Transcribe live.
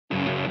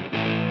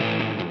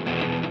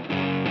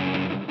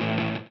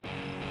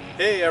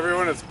Hey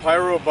everyone, it's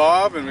Pyro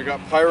Bob and we got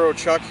Pyro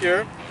Chuck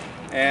here,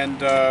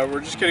 and we're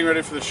just getting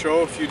ready for the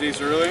show a few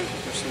days early.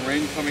 There's some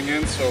rain coming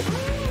in, so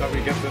thought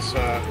we'd get this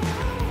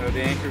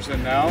the anchors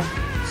in now.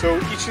 So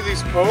each of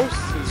these posts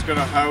is going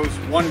to house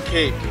one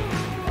cake.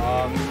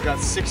 We've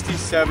got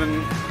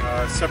 67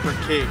 separate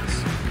cakes.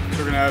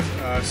 So we're going to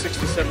have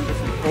 67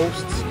 different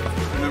posts,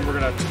 and then we're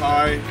going to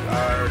tie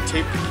or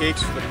tape the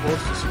cakes to the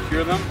posts to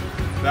secure them.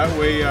 That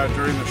way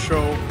during the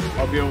show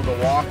I'll be able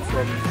to walk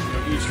from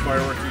each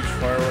firework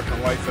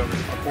and light them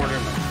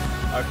accordingly.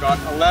 I've got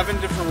 11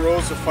 different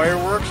rows of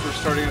fireworks. We're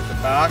starting at the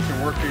back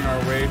and working our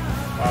way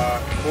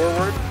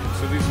forward.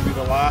 So these will be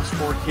the last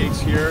 4 cakes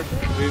here.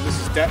 This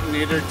is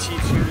Detonator,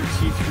 T2,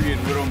 T3,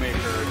 and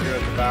Widowmaker here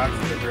at the back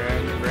for the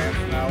grand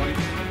finale.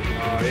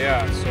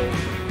 Yeah, so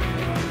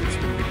it's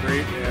going to be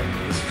great,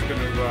 and this is going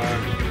to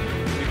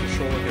make the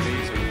show look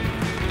easy.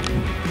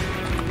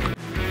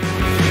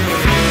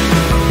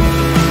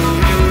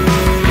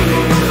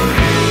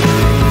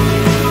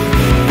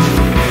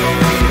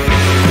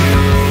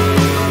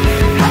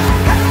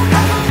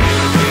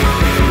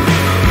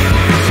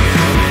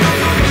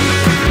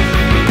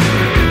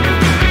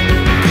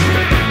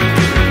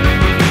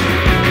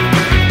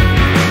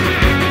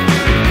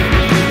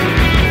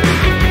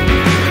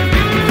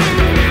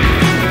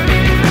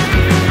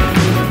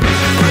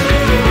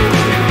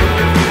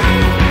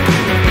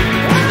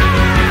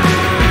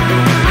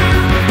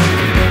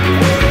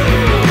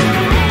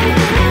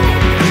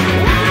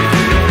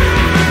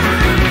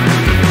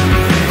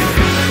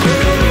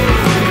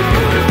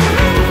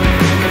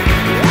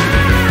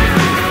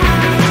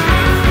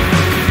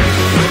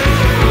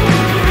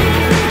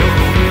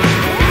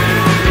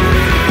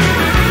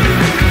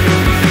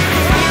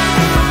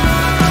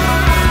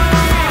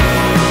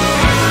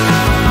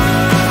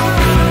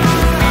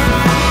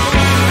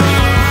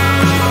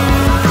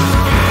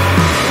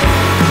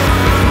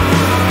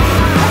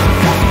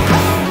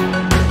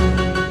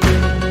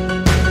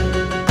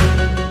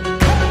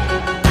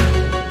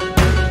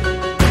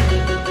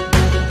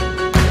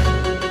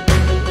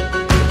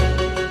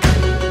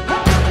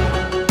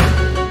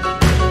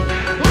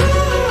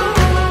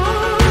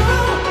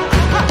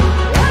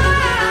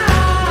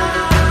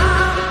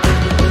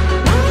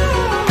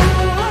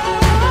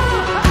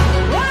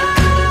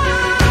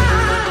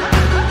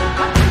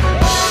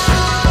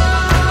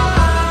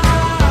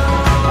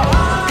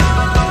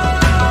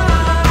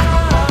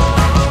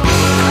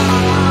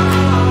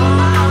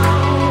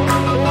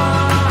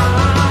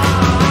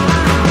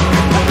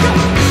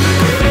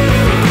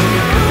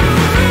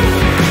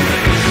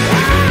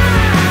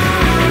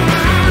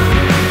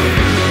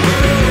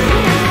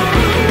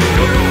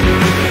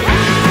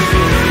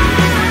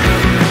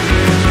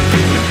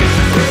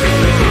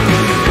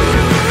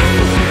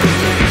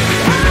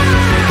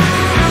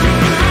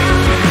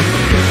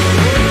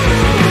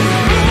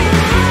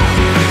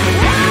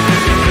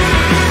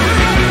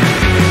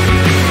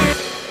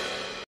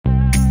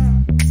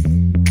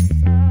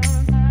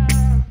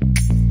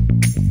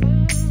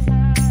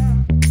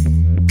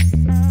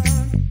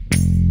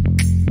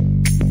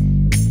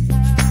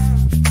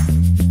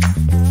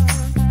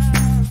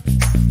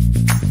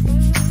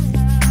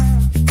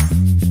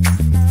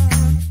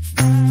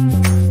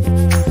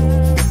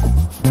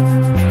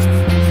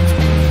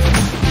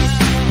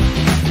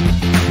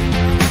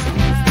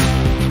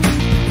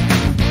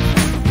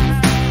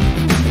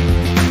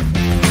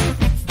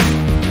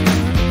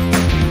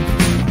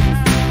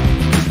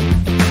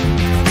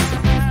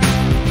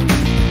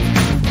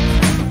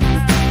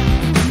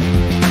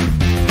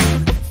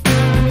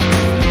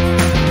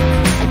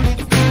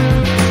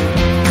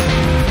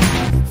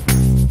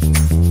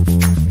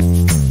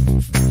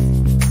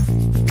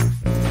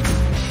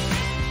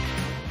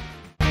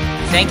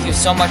 Thank you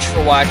so much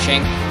for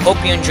watching. Hope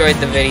you enjoyed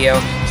the video.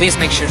 Please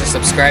make sure to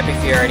subscribe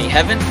if you already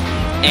haven't.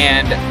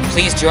 And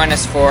please join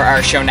us for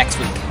our show next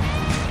week.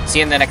 See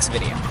you in the next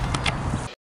video.